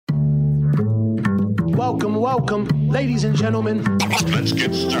Welcome, ladies and gentlemen. Let's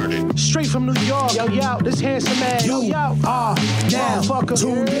get started. Straight from New York, yo, this handsome man. You are now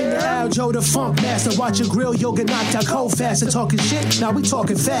tuned in to Aljo, the funk master. Watch your grill, you'll get knocked out cold fast. And talking shit, now we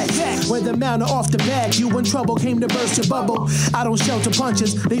talking facts. Whether mount or off the back, you in trouble, came to burst your bubble. I don't shelter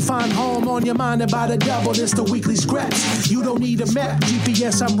punches, they find home on your mind about the double. This the weekly scraps. You don't need a map,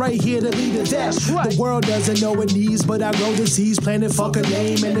 GPS, I'm right here to lead the dash. Right. The world doesn't know it needs, but I grow disease, planet fuck a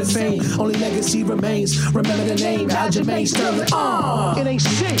name and the fame. Only legacy remains. Remember the name, Aljamain Sterling. It ain't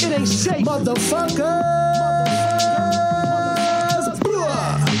shit, motherfuckers.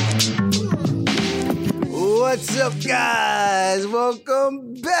 What's up, guys?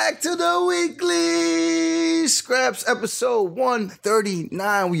 Welcome back to the Weekly Scraps, episode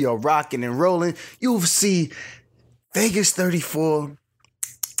 139. We are rocking and rolling. UFC Vegas 34.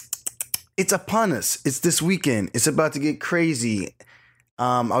 It's upon us. It's this weekend. It's about to get crazy.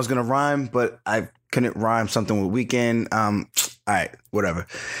 I was going to rhyme, but I couldn't rhyme something with weekend. All right, whatever.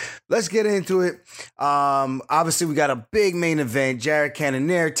 Let's get into it. Obviously, we got a big main event.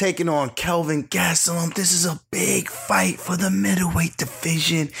 Cannonier taking on Gastelum. This is a big fight for the middleweight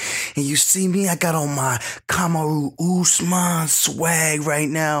division. And you see me, I got on my Kamaru Usman swag right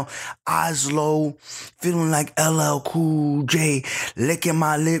now. Oslo, feeling like LL Cool J, licking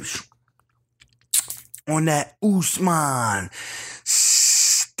my lips on that Usman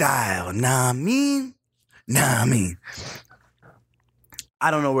style. Nah, I mean. I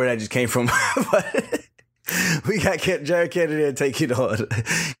don't know where that just came from, but we got Cannonier taking on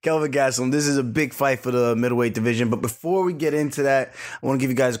Gastelum. This is a big fight for the middleweight division. But before we get into that, I want to give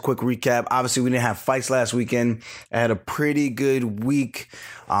you guys a quick recap. Obviously, we didn't have fights last weekend. I had a pretty good week.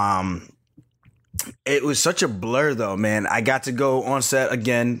 It was such a blur, though, man. I got to go on set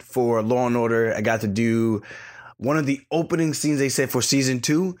again for Law & Order. I got to do one of the opening scenes they said for season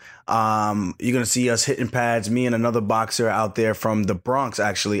 2. You're going to see us hitting pads, me and another boxer out there from the Bronx,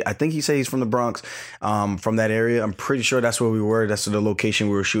 actually. I think he said he's from the Bronx, from that area. I'm pretty sure that's where we were. That's the location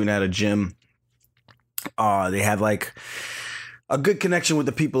we were shooting at, a gym. They have like a good connection with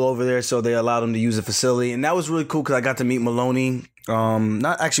the people over there, so they allowed him to use the facility. And that was really cool because I got to meet Maloney.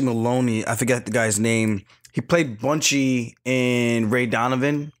 Not actually Maloney. I forget the guy's name. He played Bunchy in Ray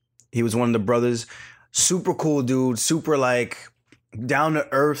Donovan. He was one of the brothers. Super cool dude, super like down to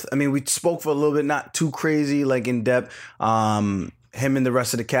earth. I mean, we spoke for a little bit, not too crazy, like in depth. Him and the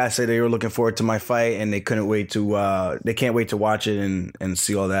rest of the cast said they were looking forward to my fight and they can't wait to watch it and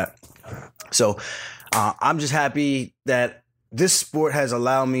see all that. So I'm just happy that this sport has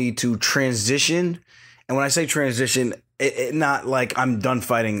allowed me to transition. And when I say transition, it not like I'm done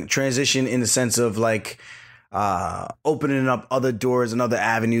fighting. Transition in the sense of like opening up other doors and other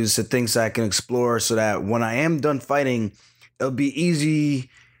avenues to things that I can explore so that when I am done fighting, it'll be easy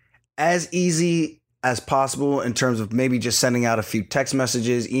as possible in terms of maybe just sending out a few text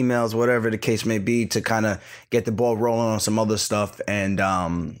messages, emails, whatever the case may be, to kind of get the ball rolling on some other stuff. And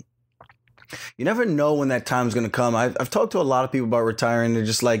you never know when that time's going to come. I've talked to a lot of people about retiring. They're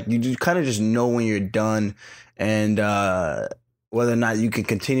just like, you kind of just know when you're done and whether or not you can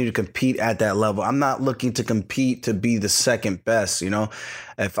continue to compete at that level. I'm not looking to compete to be the second best, you know.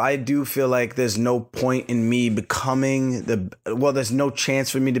 If I do feel like there's no point in me becoming there's no chance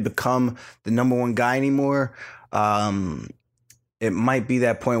for me to become the number one guy anymore, it might be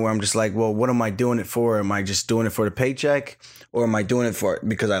that point where I'm just like, well, what am I doing it for? Am I just doing it for the paycheck? Or am I doing it for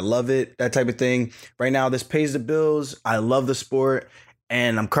because I love it? That type of thing. Right now, this pays the bills. I love the sport.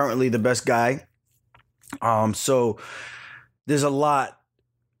 And I'm currently the best guy. So there's a lot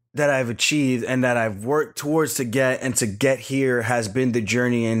that I've achieved and that I've worked towards to get, and to get here has been the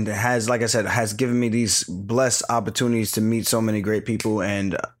journey, and has, like I said, has given me these blessed opportunities to meet so many great people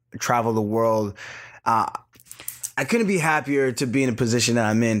and travel the world. I couldn't be happier to be in a position that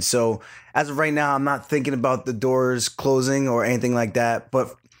I'm in. So as of right now, I'm not thinking about the doors closing or anything like that.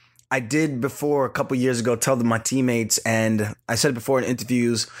 But I did before, a couple years ago, tell my teammates, and I said before in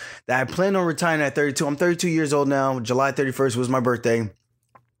interviews, that I plan on retiring at 32. I'm 32 years old now. July 31st was my birthday.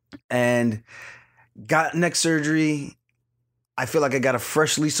 And got neck surgery. I feel like I got a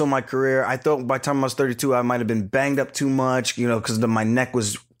fresh lease on my career. I thought by the time I was 32, I might have been banged up too much, you know, because my neck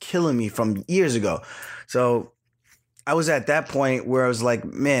was killing me from years ago. So I was at that point where I was like,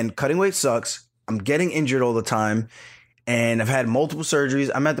 man, cutting weight sucks. I'm getting injured all the time. And I've had multiple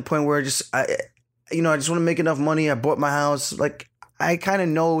surgeries. I'm at the point where I just want to make enough money. I bought my house. Like, I kind of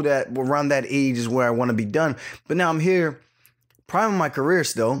know that around that age is where I want to be done. But now I'm here, prime of my career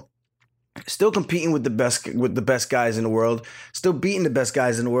still competing with the best guys in the world, still beating the best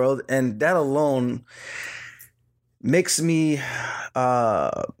guys in the world. And that alone makes me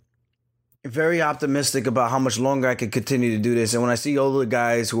very optimistic about how much longer I could continue to do this. And when I see older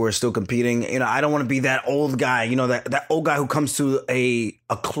guys who are still competing, I don't want to be that old guy, that old guy who comes to a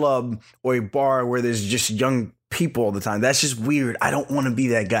club or a bar where there's just young people all the time. That's just weird. I don't want to be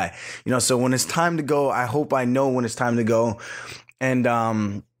that guy. So when it's time to go, I hope I know when it's time to go. And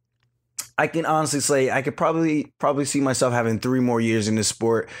I can honestly say I could probably see myself having 3 more years in this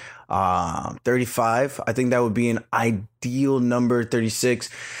sport. 35. I think that would be an ideal number, 36.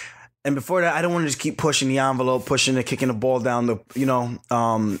 And before that, I don't want to just keep pushing the envelope, kicking the ball down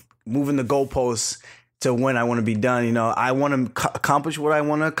moving the goalposts to when I want to be done. I want to accomplish what I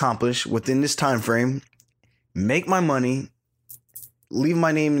want to accomplish within this time frame, make my money, leave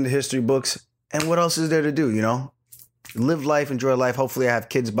my name in the history books. And what else is there to do? Live life, enjoy life. Hopefully I have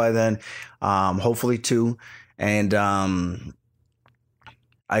kids by then. Hopefully 2. And I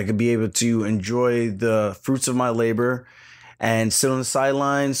could be able to enjoy the fruits of my labor and sit on the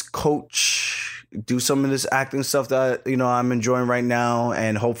sidelines, coach, do some of this acting stuff that, I'm enjoying right now.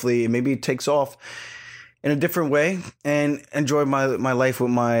 And hopefully maybe it takes off in a different way and enjoy my life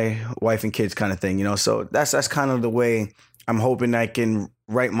with my wife and kids kind of thing, So that's kind of the way I'm hoping I can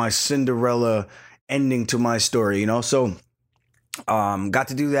write my Cinderella ending to my story, So got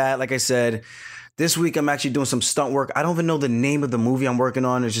to do that. Like I said, this week I'm actually doing some stunt work. I don't even know the name of the movie I'm working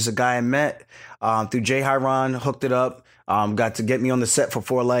on. It's just a guy I met through Jay Hiron, hooked it up. Got to get me on the set for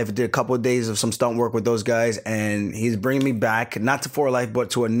 4 Life. Did a couple of days of some stunt work with those guys, and he's bringing me back, not to 4 Life, but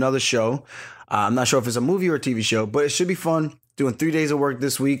to another show. I'm not sure if it's a movie or a TV show, but it should be fun. Doing 3 days of work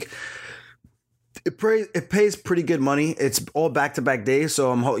this week. It pays pretty good money. It's all back-to-back days,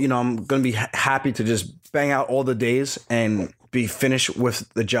 so I'm going to be happy to just bang out all the days and be finished with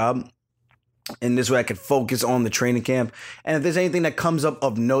the job. And this way I could focus on the training camp. And if there's anything that comes up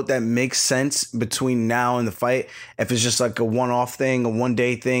of note that makes sense between now and the fight, if it's just like a one-off thing, a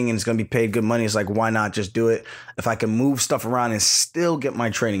one-day thing, and it's going to be paid good money, it's like, why not just do it? If I can move stuff around and still get my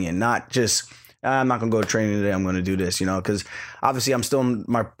training in, not just, I'm not going to go to training today, I'm going to do this, because obviously I'm still in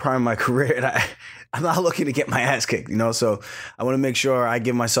my prime of my career and I'm not looking to get my ass kicked, so I want to make sure I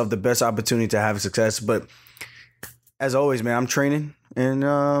give myself the best opportunity to have success. But as always, man, I'm training and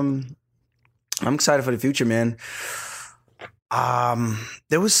I'm excited for the future, man.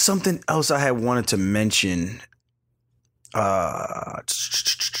 There was something else I had wanted to mention. I'm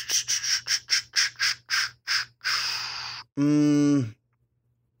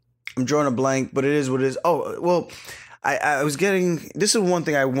drawing a blank, but it is what it is. Oh, well, I was getting, this is one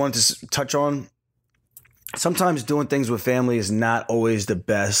thing I wanted to touch on. Sometimes doing things with family is not always the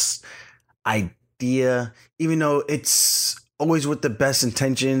best idea, even though it's always with the best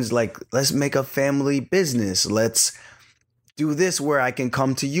intentions. Like, let's make a family business. Let's do this where I can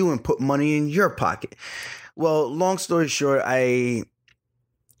come to you and put money in your pocket. Well, long story short, I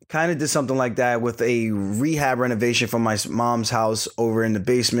kind of did something like that with a rehab renovation for my mom's house over in the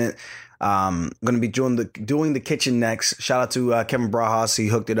basement. I'm going to be doing the kitchen next. Shout out to Kevin Brajas. He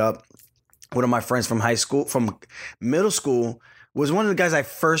hooked it up. One of my friends from middle school, was one of the guys I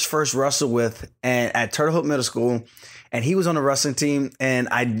first wrestled with and at Turtle Hook Middle School. And he was on the wrestling team, and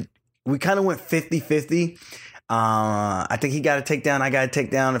we kind of went 50-50. I think he got a takedown, I got a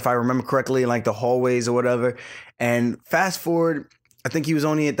takedown, if I remember correctly, in like the hallways or whatever. And fast forward, I think he was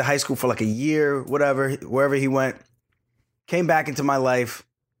only at the high school for like a year, whatever, wherever he went. Came back into my life,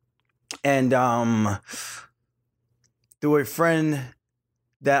 and through a friend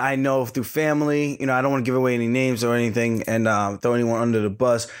that I know through family, I don't want to give away any names or anything and throw anyone under the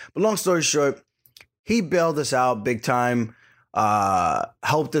bus. But long story short, he bailed us out big time,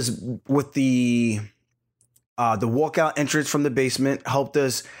 helped us with the walkout entrance from the basement, helped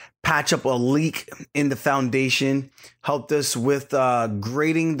us patch up a leak in the foundation, helped us with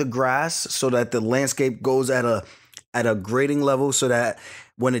grading the grass so that the landscape goes at a grading level so that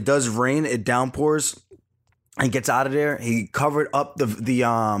when it does rain, it downpours and gets out of there. He covered up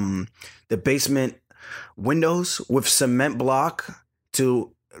the basement windows with cement block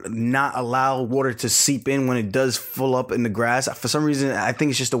to not allow water to seep in when it does fill up in the grass. For some reason, I think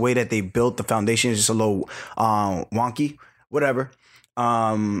it's just the way that they built the foundation is just a little wonky, whatever.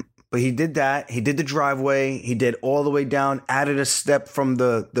 But he did that. He did the driveway. He did all the way down, added a step from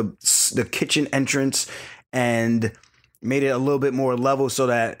the kitchen entrance and made it a little bit more level so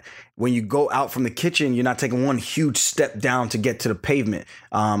that when you go out from the kitchen, you're not taking one huge step down to get to the pavement,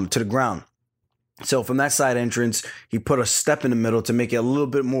 to the ground. So from that side entrance, he put a step in the middle to make it a little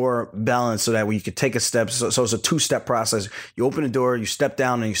bit more balanced so that when you could take a step. So it's a 2-step process. You open the door, you step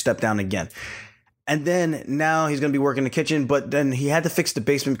down, and you step down again. And then now he's going to be working in the kitchen, but then he had to fix the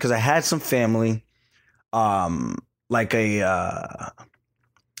basement because I had some family, like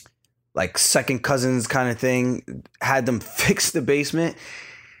like second cousins kind of thing, had them fix the basement.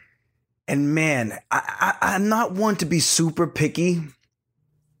 And man, I'm not one to be super picky,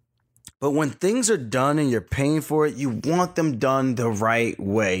 but when things are done and you're paying for it, you want them done the right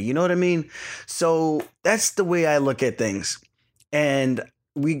way. You know what I mean? So that's the way I look at things. And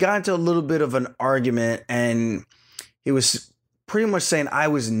we got into a little bit of an argument, and he was pretty much saying I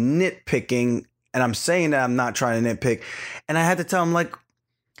was nitpicking, and I'm saying that I'm not trying to nitpick. And I had to tell him, like,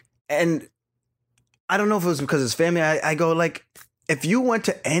 and I don't know if it was because it's family. I go, like, if you went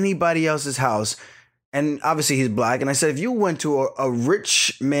to anybody else's house, and obviously he's black, and I said, if you went to a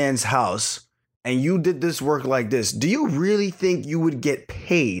rich man's house and you did this work like this, do you really think you would get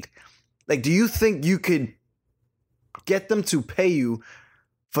paid? Like, do you think you could get them to pay you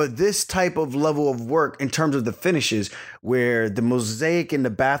for this type of level of work in terms of the finishes, where the mosaic in the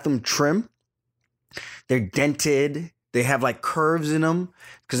bathroom trim, they're dented, they have like curves in them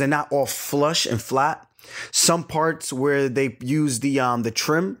because they're not all flush and flat. Some parts where they use the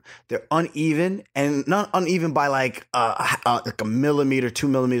trim, they're uneven, and not uneven by like a millimeter, 2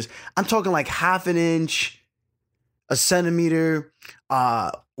 millimeters. I'm talking like half an inch, a centimeter,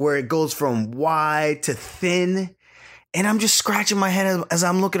 where it goes from wide to thin. And I'm just scratching my head as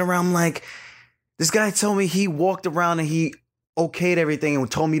I'm looking around. I'm like, this guy told me he walked around and he okayed everything and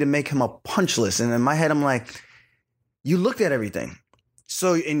told me to make him a punch list. And in my head, I'm like, you looked at everything.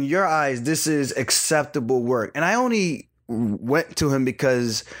 So in your eyes, this is acceptable work. And I only went to him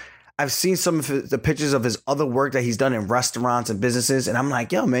because I've seen some of the pictures of his other work that he's done in restaurants and businesses. And I'm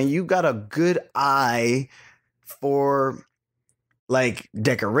like, yo, man, you got a good eye for like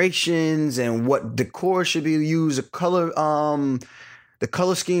decorations and what decor should be used, the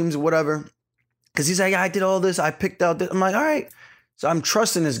color schemes, whatever. Because he's like, I did all this. I picked out this. I'm like, all right. So I'm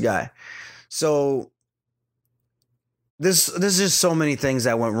trusting this guy. So there's just so many things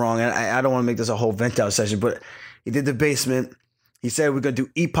that went wrong. And I don't want to make this a whole vent out session, but he did the basement. He said we're going to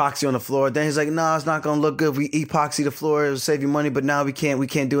do epoxy on the floor. Then he's like, no, it's not going to look good if we epoxy the floor. It'll save you money, but now we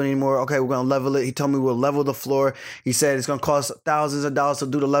can't do it anymore. Okay, we're going to level it. He told me we'll level the floor. He said it's going to cost thousands of dollars to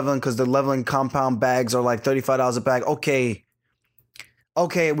do the leveling because the leveling compound bags are like $35 a bag.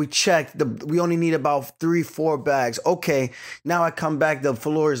 Okay, we checked. We only need about 3-4 bags. Okay, now I come back. The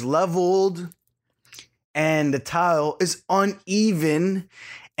floor is leveled and the tile is uneven.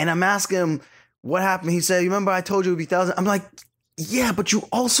 And I'm asking him what happened. He said, remember I told you it would be thousands? I'm like, yeah, but you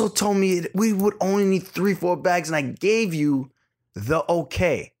also told me we would only need 3-4 bags, and I gave you the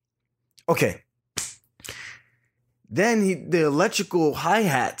okay. Okay. Then the electrical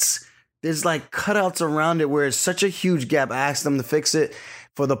hi-hats, there's like cutouts around it where it's such a huge gap. I asked them to fix it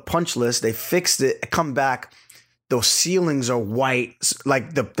for the punch list. They fixed it. I come back. Those ceilings are white.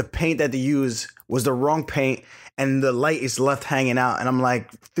 Like the paint that they use was the wrong paint, and the light is left hanging out. And I'm like,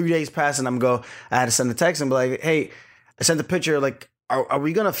 3 days pass, and I had to send a text and be like, hey, I sent a picture, like, are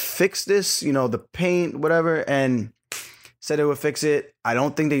we going to fix this? You know, the paint, whatever. And said they would fix it. I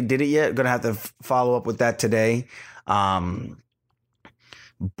don't think they did it yet. Going to have to follow up with that today.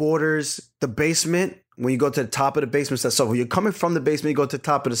 Borders, the basement, when you go to the top of the basement steps. So when you're coming from the basement, you go to the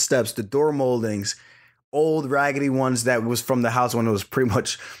top of the steps, the door moldings, old raggedy ones that was from the house when it was pretty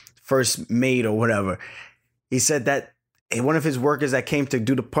much first made or whatever. He said that one of his workers that came to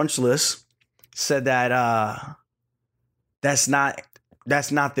do the punch list said that that's not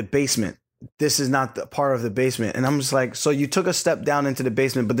the basement. This is not the part of the basement. And I'm just like, so you took a step down into the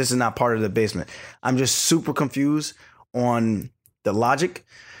basement, but this is not part of the basement. I'm just super confused on the logic.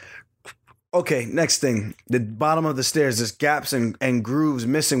 Okay, next thing. The bottom of the stairs, there's gaps and grooves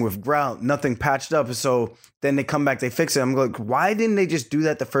missing with grout, nothing patched up. So then they come back, they fix it. I'm like, why didn't they just do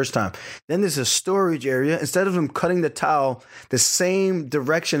that the first time? Then there's a storage area. Instead of them cutting the tile the same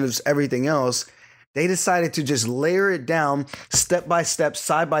direction as everything else, they decided to just layer it down step by step,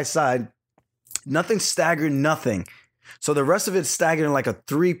 side by side. Nothing staggered, nothing. So the rest of it's staggered in like a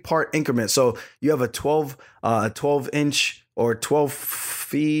 3-part increment. So you have a 12 inch or 12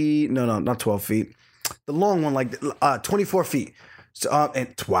 feet. No, not 12 feet. The long one, like 24 feet. So,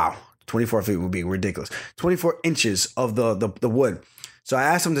 and wow, 24 feet would be ridiculous. 24 inches of the wood. So I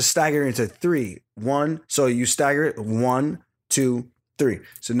asked them to stagger into 3. 1. So you stagger it 1, 2, 3.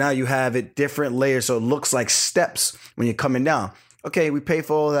 So now you have it different layers. So it looks like steps when you're coming down. Okay, we pay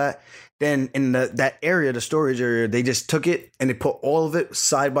for all that. Then in that area, the storage area, they just took it and they put all of it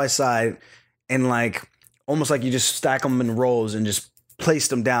side by side and like almost like you just stack them in rows and just place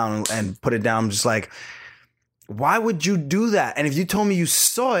them down and put it down. I'm just like, why would you do that? And if you told me you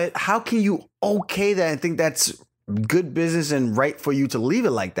saw it, how can you okay that and think that's good business and right for you to leave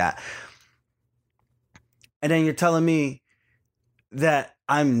it like that? And then you're telling me that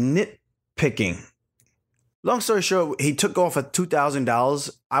I'm picking. Long story short, he took off at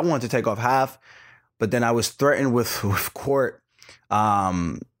 $2,000. I wanted to take off half, but then I was threatened with court.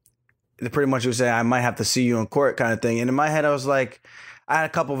 They pretty much would say, I might have to see you in court kind of thing. And in my head, I was like, I had a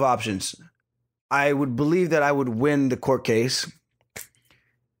couple of options. I would believe that I would win the court case.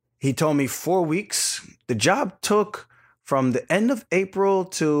 He told me 4 weeks. The job took from the end of April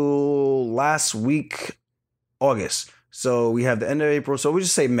to last week, August. So we have the end of April. So we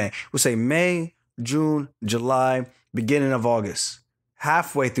just say May. We'll say May, June, July, beginning of August,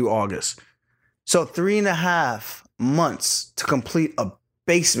 halfway through August. So 3.5 months to complete a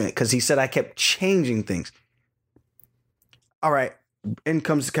basement because he said I kept changing things. All right. In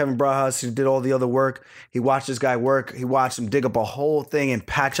comes Kevin Barajas, who did all the other work. He watched this guy work. He watched him dig up a whole thing and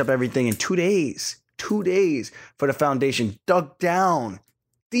patch up everything in 2 days. 2 days for the foundation. Dug down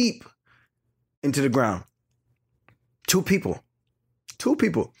deep into the ground. Two people.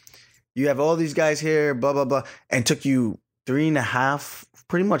 You have all these guys here, blah, blah, blah. And took you 3.5,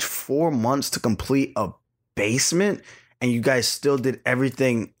 pretty much 4 months to complete a basement. And you guys still did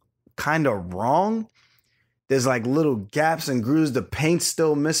everything kind of wrong. There's like little gaps and grooves. The paint's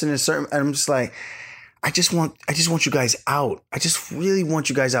still missing in certain. And I'm just like, I just want you guys out. I just really want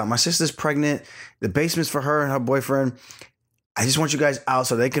you guys out. My sister's pregnant. The basement's for her and her boyfriend. I just want you guys out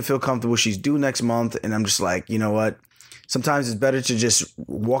so they can feel comfortable. She's due next month. And I'm just like, you know what? Sometimes it's better to just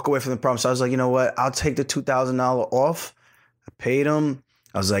walk away from the problem. So I was like, you know what? I'll take the $2,000 off. I paid him.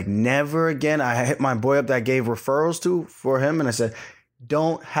 I was like, never again. I hit my boy up that I gave referrals to for him. And I said,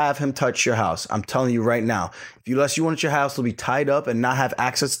 don't have him touch your house. I'm telling you right now. Unless you want your house to be tied up and not have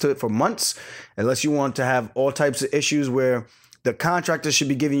access to it for months, unless you want to have all types of issues where the contractor should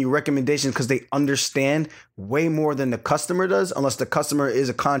be giving you recommendations because they understand way more than the customer does, unless the customer is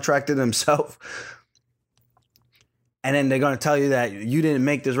a contractor themselves. And then they're going to tell you that you didn't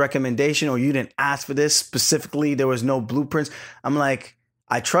make this recommendation or you didn't ask for this specifically. There was no blueprints. I'm like,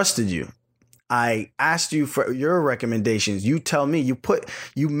 I trusted you. I asked you for your recommendations. You tell me.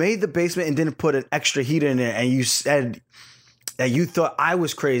 You made the basement and didn't put an extra heater in there, and you said that you thought I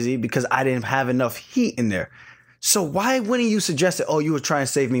was crazy because I didn't have enough heat in there. So why wouldn't you suggest it? Oh, you were trying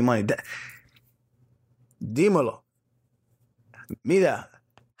to save me money. Dímelo. Mira,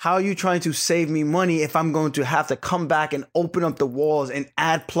 how are you trying to save me money if I'm going to have to come back and open up the walls and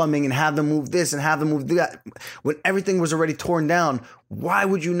add plumbing and have them move this and have them move that when everything was already torn down? Why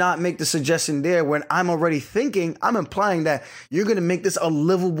would you not make the suggestion there when I'm already thinking, I'm implying that you're going to make this a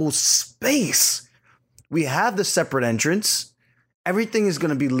livable space? We have the separate entrance. Everything is going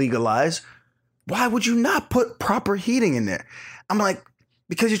to be legalized. Why would you not put proper heating in there? I'm like,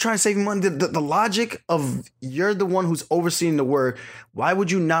 because you're trying to save money. The logic of you're the one who's overseeing the work. Why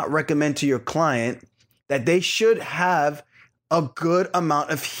would you not recommend to your client that they should have a good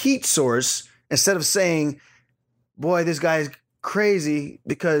amount of heat source instead of saying, boy, this guy's crazy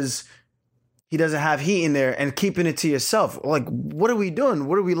because he doesn't have heat in there, and keeping it to yourself? Like, what are we doing?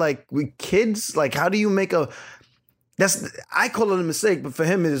 What are we like? We kids? Like, how do you make a... I call it a mistake, but for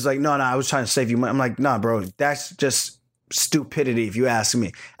him, it is like, no, I was trying to save you money. I'm like, nah, bro, that's just stupidity if you ask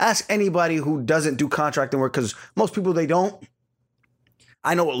me. Ask anybody who doesn't do contracting work, because most people, they don't.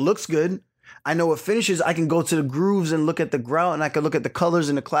 I know it looks good. I know it finishes. I can go to the grooves and look at the grout, and I can look at the colors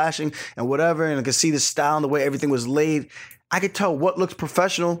and the clashing and whatever, and I can see the style and the way everything was laid. I could tell what looks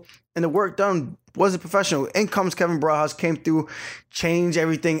professional, and the work done wasn't professional. In comes Kevin Barajas, came through, changed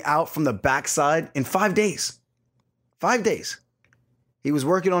everything out from the backside in 5 days. 5 days. He was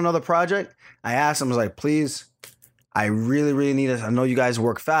working on another project. I asked him, I was like, please, I really, really need it. I know you guys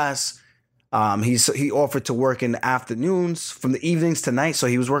work fast. He offered to work in the afternoons from the evenings to night. So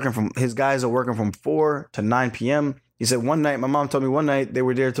he was his guys are working from 4 to 9 p.m. He said one night, my mom told me one night they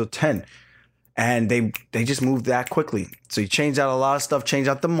were there till 10. And they just moved that quickly. So he changed out a lot of stuff, changed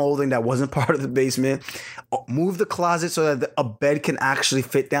out the molding that wasn't part of the basement, moved the closet so that a bed can actually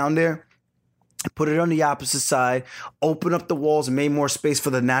fit down there. Put it on the opposite side, open up the walls, and made more space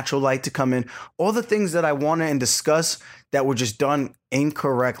for the natural light to come in. All the things that I wanted and discuss that were just done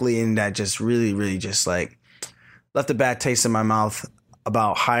incorrectly, and that just really, really just like left a bad taste in my mouth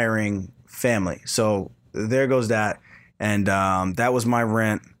about hiring family. So there goes that. And that was my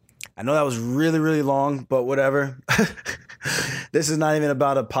rant. I know that was really, really long, but whatever. This is not even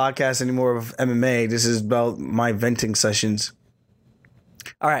about a podcast anymore of MMA. This is about my venting sessions.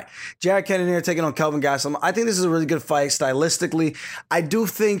 All right, Jared Cannonier taking on Kelvin Gastelum. I think this is a really good fight stylistically. I do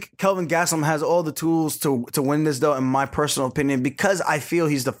think Kelvin Gastelum has all the tools to win this, though, in my personal opinion, because I feel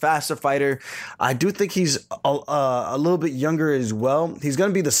he's the faster fighter. I do think he's a little bit younger as well. He's going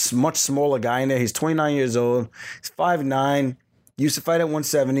to be the much smaller guy in there. He's 29 years old. He's 5'9". used to fight at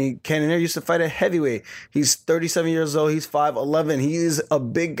 170. Cannonier used to fight at heavyweight. He's 37 years old. He's 5'11". He is a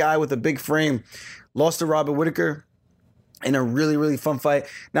big guy with a big frame. Lost to Robert Whittaker in a really, really fun fight.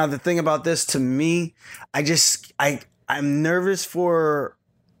 Now, the thing about this, to me, I'm nervous for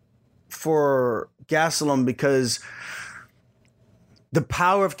Gastelum because the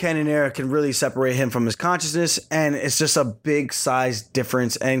power of Cannonier can really separate him from his consciousness, and it's just a big size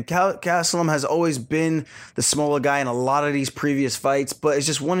difference. And Gastelum has always been the smaller guy in a lot of these previous fights, but it's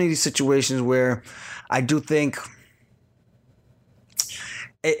just one of these situations where I do think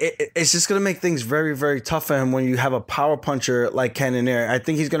it's just going to make things very, very tough for him when you have a power puncher like Cannonier. I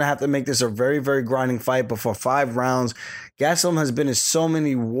think he's going to have to make this a very, very grinding fight, but for 5 rounds, Gastelum has been in so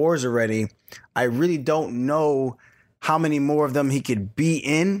many wars already. I really don't know how many more of them he could be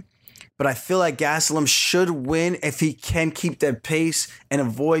in, but I feel like Gastelum should win if he can keep that pace and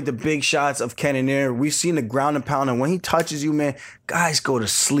avoid the big shots of Cannonier. We've seen the ground and pound, and when he touches you, man, guys go to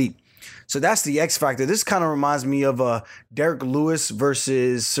sleep. So that's the X factor. This kind of reminds me of Derek Lewis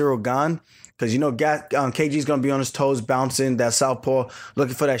versus Cyril Gane, because KG is going to be on his toes, bouncing that southpaw,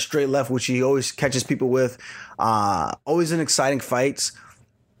 looking for that straight left, which he always catches people with. Always in exciting fights.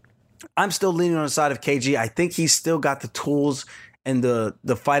 I'm still leaning on the side of KG. I think he's still got the tools and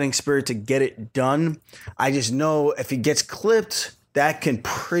the fighting spirit to get it done. I just know if he gets clipped, that can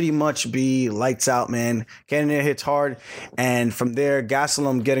pretty much be lights out, man. Cannonier hits hard, and from there,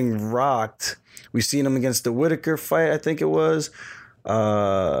 Gastelum getting rocked. We've seen him against the Whittaker fight, I think it was.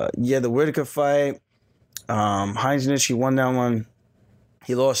 The Whittaker fight. Heinznich, he won that one.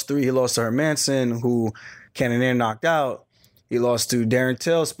 He lost 3. He lost to Hermanson, who Cannonier knocked out. He lost to Darren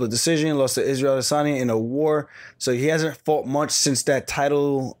Till, split decision. Lost to Israel Adesanya in a war. So he hasn't fought much since that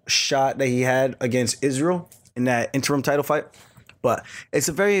title shot that he had against Israel in that interim title fight. But it's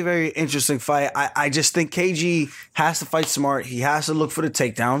a very, very interesting fight. I just think KG has to fight smart. He has to look for the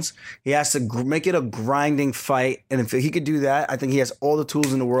takedowns. He has to make it a grinding fight. And if he could do that, I think he has all the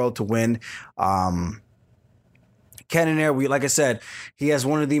tools in the world to win. Cannonier, like I said, he has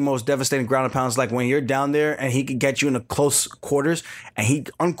one of the most devastating ground and pounds. Like when you're down there and he can get you in the close quarters and he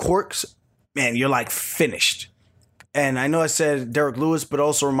uncorks, man, you're like finished. And I know I said Derek Lewis, but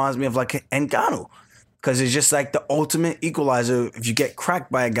also reminds me of like Ngannou, because it's just like the ultimate equalizer. If you get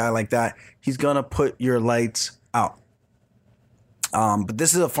cracked by a guy like that, he's going to put your lights out. But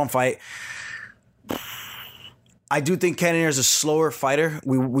this is a fun fight. I do think Cannonier is a slower fighter.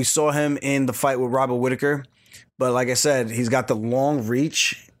 We saw him in the fight with Robert Whittaker. But like I said, he's got the long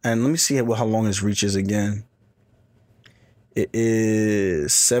reach. And let me see how long his reach is again. It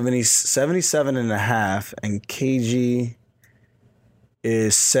is 77 and a half. And KG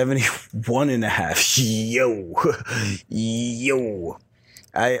is 71 and a half. Yo.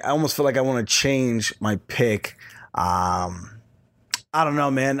 I almost feel like I want to change my pick. I don't know,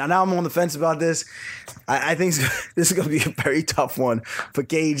 man. Now I'm on the fence about this. I think this is going to be a very tough one for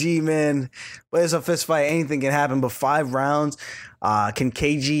KG, man. But it's a fist fight. Anything can happen. But 5 rounds. Can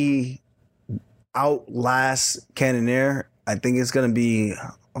KG outlast Cannonier? I think it's going to be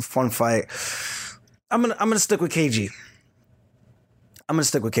a fun fight. I'm gonna stick with KG.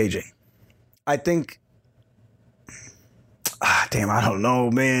 I think. I don't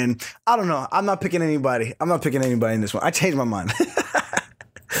know, man. I don't know. I'm not picking anybody. In this one. I changed my mind.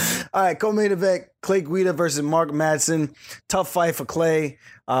 All right, co-main event, Clay Guida versus Mark Madsen. Tough fight for Clay.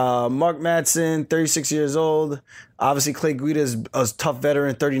 Mark Madsen, 36 years old. Obviously, Clay Guida is a tough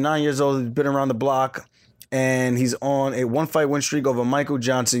veteran, 39 years old. He's been around the block. And he's on a 1-fight win streak over Michael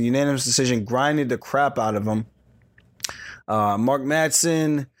Johnson. Unanimous decision, grinded the crap out of him. Mark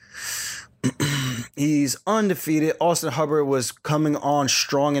Madsen, he's undefeated. Austin Hubbard was coming on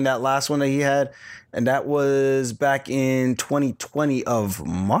strong in that last one that he had. And that was back in 2020 of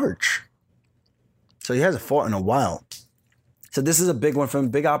March. So he hasn't fought in a while. So this is a big one for him.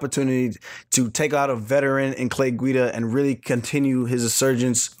 Big opportunity to take out a veteran in Clay Guida and really continue his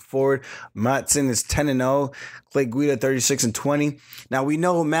resurgence forward. Madsen is 10-0. Clay Guida 36-20. Now we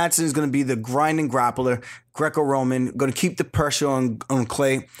know Madsen is going to be the grinding grappler, Greco-Roman, going to keep the pressure on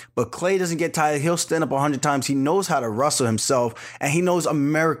Clay. But Clay doesn't get tired. He'll stand up 100 times. He knows how to wrestle himself, and he knows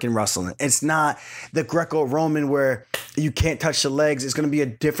American wrestling. It's not the Greco-Roman where you can't touch the legs. It's going to be a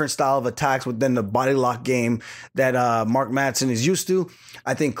different style of attacks within the body lock game that Mark Madsen is used to.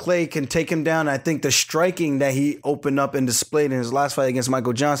 I think Clay can take him down. I think the striking that he opened up and displayed in his last fight against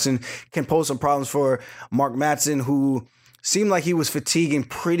Michael Johnson can pose some problems for Mark Madsen, who seemed like he was fatiguing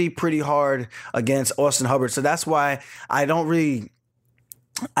pretty hard against Austin Hubbard. So that's why I'm not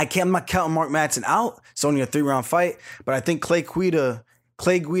counting Mark Madsen out. It's only a 3-round fight, but I think Clay Guida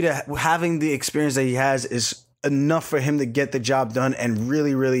having the experience that he has is enough for him to get the job done and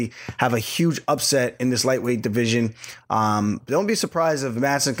really, really have a huge upset in this lightweight division. Don't be surprised if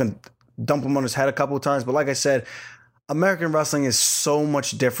Madsen can dump him on his head a couple of times. But like I said, American wrestling is so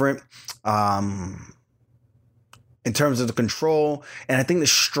much different in terms of the control. And I think the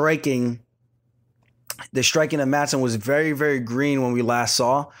striking of Madsen was very, very green when we last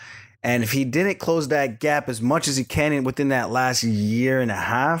saw. And if he didn't close that gap as much as he can within that last year and a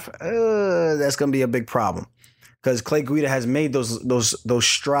half, that's going to be a big problem. Because Clay Guida has made those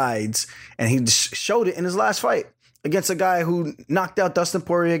strides, and he showed it in his last fight against a guy who knocked out Dustin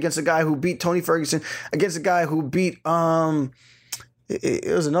Poirier, against a guy who beat Tony Ferguson, against a guy who beat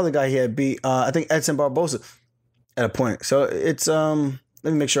it was another guy he had beat, I think Edson Barboza at a point. So it's let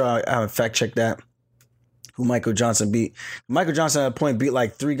me make sure I fact check that. Who Michael Johnson beat. Michael Johnson at a point beat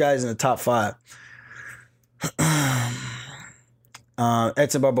like 3 guys in the top 5.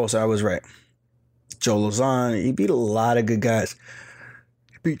 Edson Barboza, I was right. Joe Lozon, he beat a lot of good guys.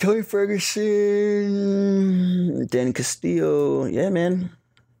 He beat Tony Ferguson, Danny Castillo. Yeah, man.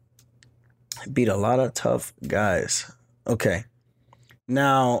 He beat a lot of tough guys. Okay.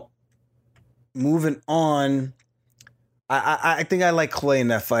 Now, moving on. I think I like Clay in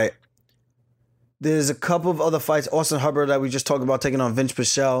that fight. There's a couple of other fights. Austin Hubbard that we just talked about taking on Vince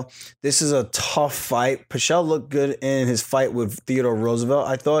Pichel. This is a tough fight. Pichel looked good in his fight with Theodore Roosevelt,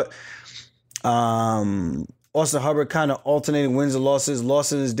 I thought. Austin Hubbard kind of alternating wins and losses.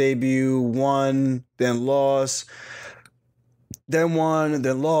 Lost in his debut, won, then lost, then won,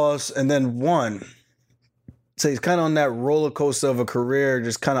 then lost, and then won. So he's kind of on that roller coaster of a career,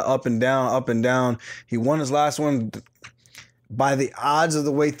 just kind of up and down, up and down. He won his last one. By the odds of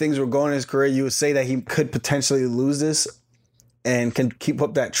the way things were going in his career, you would say that he could potentially lose this and can keep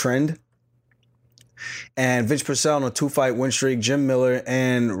up that trend. And Vince Purcell on a 2-fight win streak, Jim Miller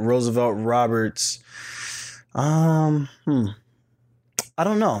and Roosevelt Roberts. I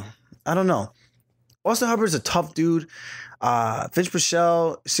don't know. Austin Hubbard's a tough dude. Vince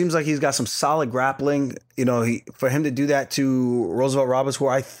Purcell seems like he's got some solid grappling. You know, for him to do that to Roosevelt Roberts, who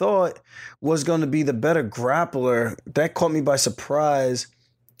I thought was going to be the better grappler, that caught me by surprise.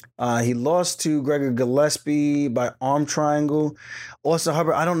 He lost to Gregor Gillespie by arm triangle. Austin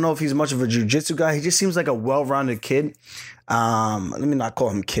Hubbard, I don't know if he's much of a jiu-jitsu guy. He just seems like a well-rounded kid. Let me not call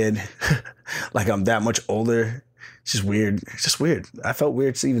him kid. Like I'm that much older. It's just weird. I felt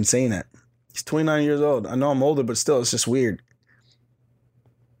weird even saying that. He's 29 years old. I know I'm older, but still, it's just weird.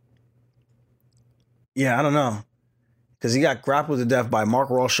 Yeah, I don't know. Because he got grappled to death by Mark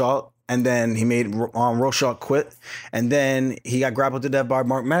Rorschach, and then he made Rorschach quit. And then he got grappled to death by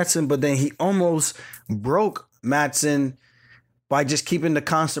Mark Madsen, but then he almost broke Madsen by just keeping the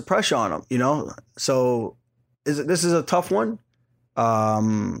constant pressure on him, you know? So this is a tough one.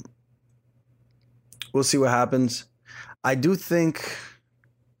 We'll see what happens. I do think...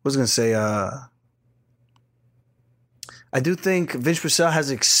 I do think Vince Purcell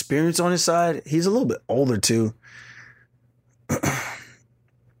has experience on his side. He's a little bit older too.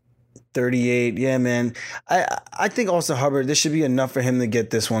 38. Yeah, man. I think Austin Hubbard, this should be enough for him to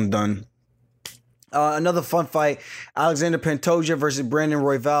get this one done. Another fun fight, Alexander Pantoja versus Brandon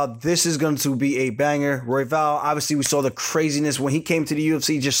Royval. This is going to be a banger. Royval, obviously we saw the craziness when he came to the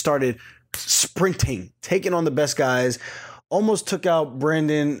UFC, just started sprinting, taking on the best guys. Almost took out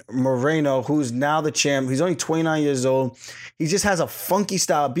Brandon Moreno, who's now the champ. He's only 29 years old. He just has a funky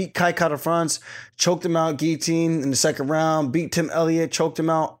style. Beat Kai Kara-France, choked him out, guillotine in the second round. Beat Tim Elliott, choked him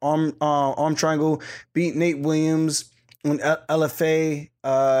out, arm triangle. Beat Nate Williams on LFA,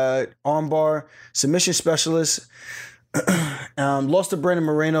 armbar, submission specialist. Lost to Brandon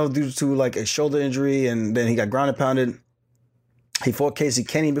Moreno due to like a shoulder injury, and then he got ground and pounded. He fought Casey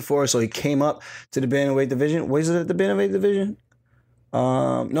Kenny before, so he came up to the bantamweight division. Was it the bantamweight division?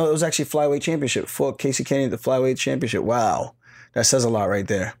 No, it was actually flyweight championship. Fought Casey Kenny at the flyweight championship. Wow, that says a lot right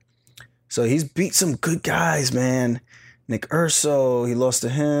there. So he's beat some good guys, man. Nick Urso, he lost to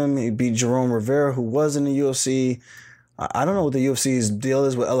him. He beat Jerome Rivera, who was in the UFC. I don't know what the UFC's deal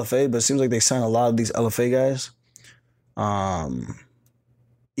is with LFA, but it seems like they sign a lot of these LFA guys.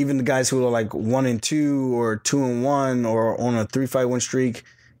 Even the guys who are like 1-2 or 2-1 or on a 3-fight win streak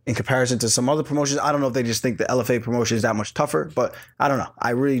in comparison to some other promotions. I don't know if they just think the LFA promotion is that much tougher, but I don't know.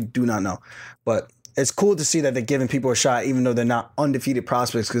 I really do not know. But it's cool to see that they're giving people a shot, even though they're not undefeated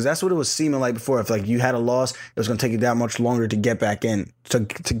prospects, because that's what it was seeming like before. If like you had a loss, it was going to take you that much longer to get back in, to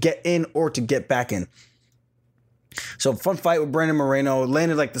get in or to get back in. So fun fight with Brandon Moreno.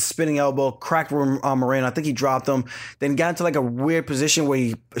 Landed like the spinning elbow, cracked Moreno. I think he dropped him. Then got into like a weird position where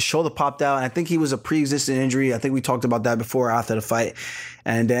his shoulder popped out. And I think he was a pre-existing injury. I think we talked about that before or after the fight.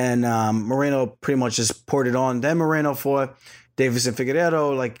 And then Moreno pretty much just poured it on. Then Moreno fought Davison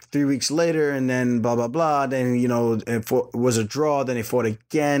Figueiredo like 3 weeks later, and then blah, blah, blah. Then, it was a draw. Then they fought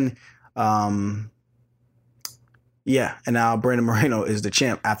again. Yeah, and now Brandon Moreno is the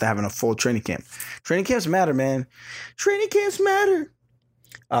champ after having a full training camp. Training camps matter, man. Training camps matter.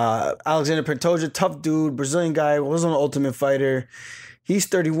 Alexander Pantoja, tough dude, Brazilian guy, was on the Ultimate Fighter. He's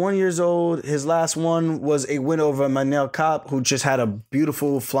 31 years old. His last one was a win over Manel Kape, who just had a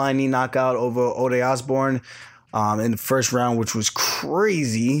beautiful flying knee knockout over Ode Osborne in the first round, which was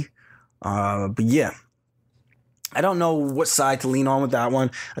crazy. But yeah, I don't know what side to lean on with that one.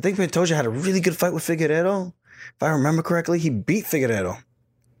 I think Pantoja had a really good fight with Figueiredo. If I remember correctly, he beat Figueiredo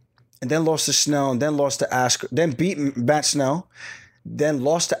and then lost to Snell and then lost to Asker, then beat Matt Snell, then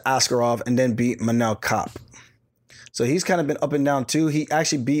lost to Askarov and then beat Manel Kape. So he's kind of been up and down too. He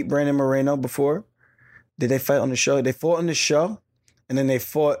actually beat Brandon Moreno before. Did they fight on the show? They fought on the show and then they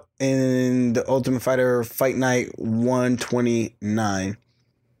fought in the Ultimate Fighter Fight Night 129.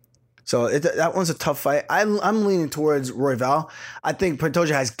 So that one's a tough fight. I'm leaning towards Royval. I think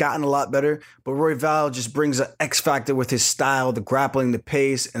Pantoja has gotten a lot better, but Royval just brings an X factor with his style, the grappling, the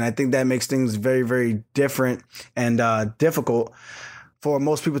pace, and I think that makes things very, very different and difficult for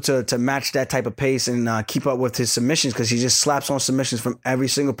most people to match that type of pace and keep up with his submissions because he just slaps on submissions from every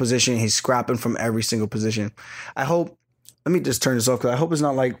single position. He's scrapping from every single position. Let me just turn this off because I hope it's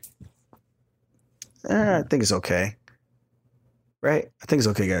not like, I think it's okay. Right? I think it's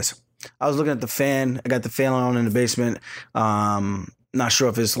okay, guys. I was looking at the fan. I got the fan on in the basement. Not sure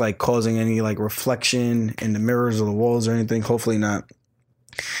if it's like causing any like reflection in the mirrors or the walls or anything. Hopefully not.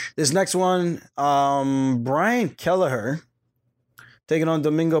 This next one, Brian Kelleher taking on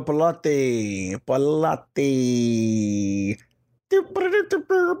Domingo Pilate.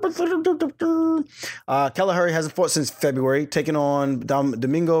 Kelleher hasn't fought since February, taking on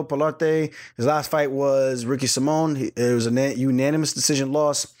Domingo Pilate. His last fight was Ricky Simon. It was a unanimous decision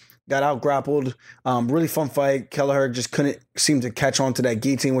loss. Got out grappled. Really fun fight. Kelleher just couldn't seem to catch on to that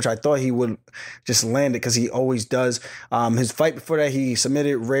guillotine, which I thought he would just land it because he always does. His fight before that, he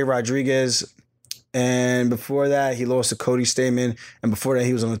submitted Ray Rodriguez. And before that, he lost to Cody Stamen. And before that,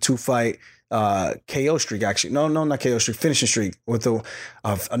 he was on a 2-fight KO streak, actually. No, not KO streak, finishing streak with a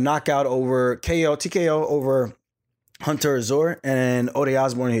knockout over TKO over Hunter Azor. And Ode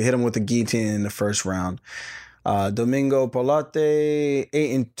Osborne, he hit him with a guillotine in the first round. Domingo Pilate,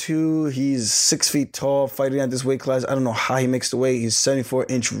 8-2. He's 6 feet tall, fighting at this weight class. I don't know how he makes the weight. He's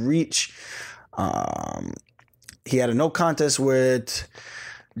 74-inch reach. He had a no contest with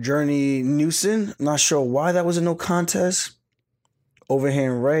Journey Newson. Not sure why that was a no contest.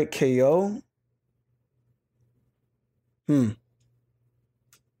 Overhand right, KO. Ends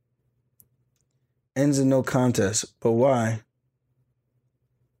in no contest. But why?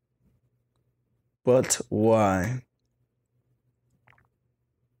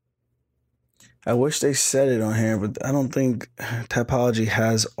 I wish they said it on here, but I don't think Tapology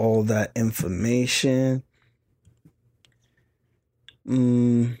has all that information.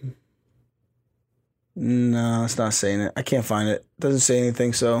 No, it's not saying it. I can't find it. Doesn't say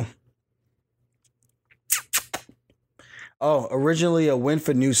anything, so. Oh, originally a win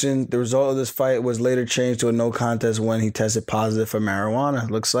for Newson. The result of this fight was later changed to a no contest when he tested positive for marijuana.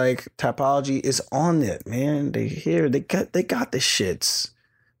 Looks like Tapology is on it, man. They got the shits.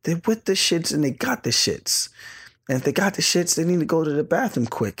 They're with the shits and they got the shits. And if they got the shits, they need to go to the bathroom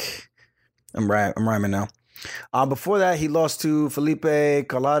quick. I'm rhyming now. Before that, he lost to Felipe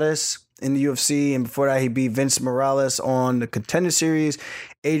Colares in the UFC, and before that, he beat Vince Morales on the Contender Series.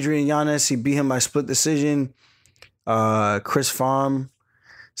 Adrian Yanez, he beat him by split decision. Chris Farm.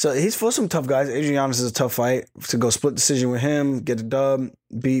 So he's fought some tough guys. Adrian Yanez is a tough fight to go split decision with him, get a dub,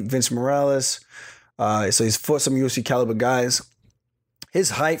 beat Vince Morales. So he's fought some UFC caliber guys.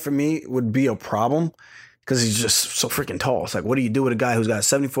 His height for me would be a problem because he's just so freaking tall. It's like, what do you do with a guy who's got a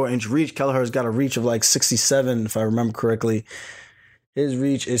 74-inch reach? Kelleher's got a reach of like 67, if I remember correctly. His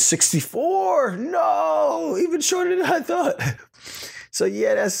reach is 64. No, even shorter than I thought. So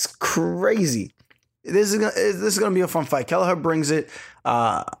yeah, that's crazy. This is gonna be a fun fight. Kelleher brings it.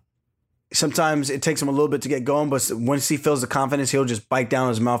 Sometimes it takes him a little bit to get going, but once he feels the confidence, he'll just bite down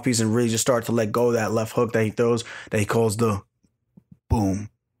his mouthpiece and really just start to let go of that left hook that he throws, that he calls the boom,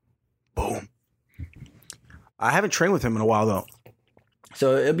 boom. I haven't trained with him in a while though.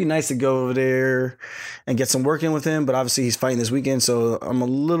 So it'd be nice to go over there and get some work in with him. But obviously he's fighting this weekend, so I'm a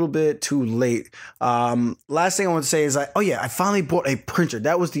little bit too late. Last thing I want to say is I finally bought a printer.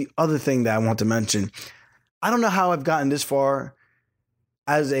 That was the other thing that I want to mention. I don't know how I've gotten this far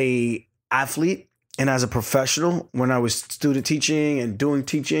as a athlete and as a professional when I was student teaching and doing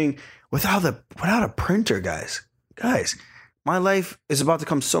teaching without a printer, guys. Guys, my life is about to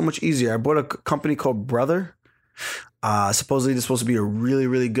become so much easier. I bought a company called Brother. Supposedly it's supposed to be a really,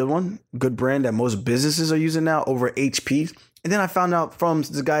 really good one. Good brand that most businesses are using now over HP. And then I found out from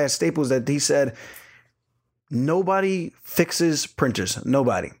the guy at Staples that he said, nobody fixes printers.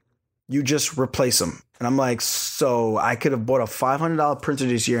 Nobody. You just replace them. And I'm like, so I could have bought a $500 printer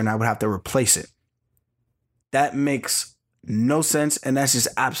this year and I would have to replace it. That makes no sense. And that's just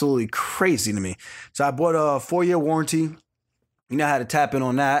absolutely crazy to me. So I bought a 4-year warranty. You know how to tap in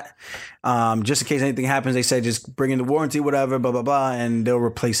on that. Just in case anything happens, they say just bring in the warranty, whatever, blah, blah, blah, and they'll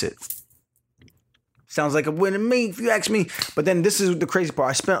replace it. Sounds like a win to me if you ask me. But then this is the crazy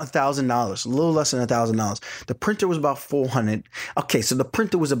part. I spent $1,000, a little less than $1,000. The printer was about $400. Okay, so the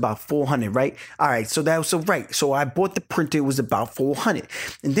printer was about $400, right? All right, so that was so right. So I bought the printer. It was about $400.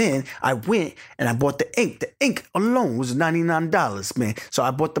 And then I went and I bought the ink. The ink alone was $99, man. So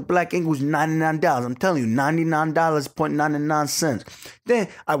I bought the black ink. It was $99. I'm telling you, $99.99. Then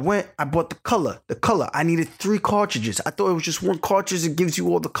I bought the color. The color, I needed 3 cartridges. I thought it was just 1 cartridge that gives you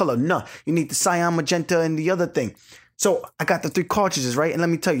all the color. No, you need the cyan, magenta, and the other thing. So I got the 3 cartridges, right? And let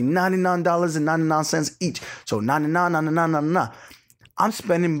me tell you, $99.99 each. So $99. I'm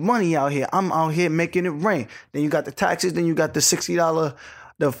spending money out here. I'm out here making it rain. Then you got the taxes. Then you got the $60,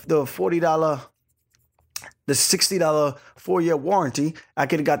 the $40, the $60 4-year warranty. I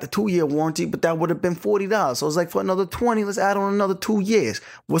could have got the 2-year warranty, but that would have been $40. So it's like for another $20, let's add on another 2 years.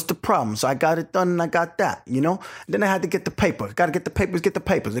 What's the problem? So I got it done and I got that, you know? Then I had to get the paper. Got to get the papers.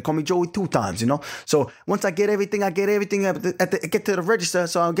 They call me Joey 2 times, you know? So once I get everything I get to the register.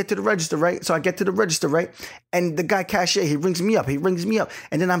 So I'll get to the register, right? So I get to the register, right? And the guy cashier, he rings me up. And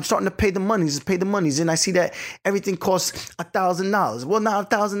then I'm starting to pay the monies. And I see that everything costs $1,000. Well,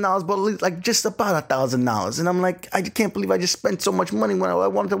 not $1,000, but at least like just about $1,000. And I'm like, I can't believe I just spent so much money when all I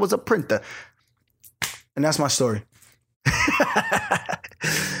wanted was a printer. And that's my story.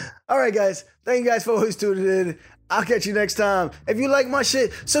 All right, guys. Thank you guys for always tuning in. I'll catch you next time. If you like my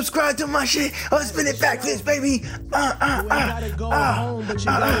shit, subscribe to my shit. I'll spin it back this, baby.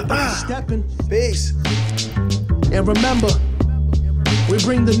 Peace. And remember, we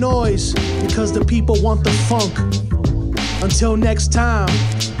bring the noise because the people want the funk. Until next time,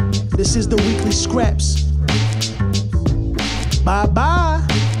 this is the Weekly Scraps. Bye-bye.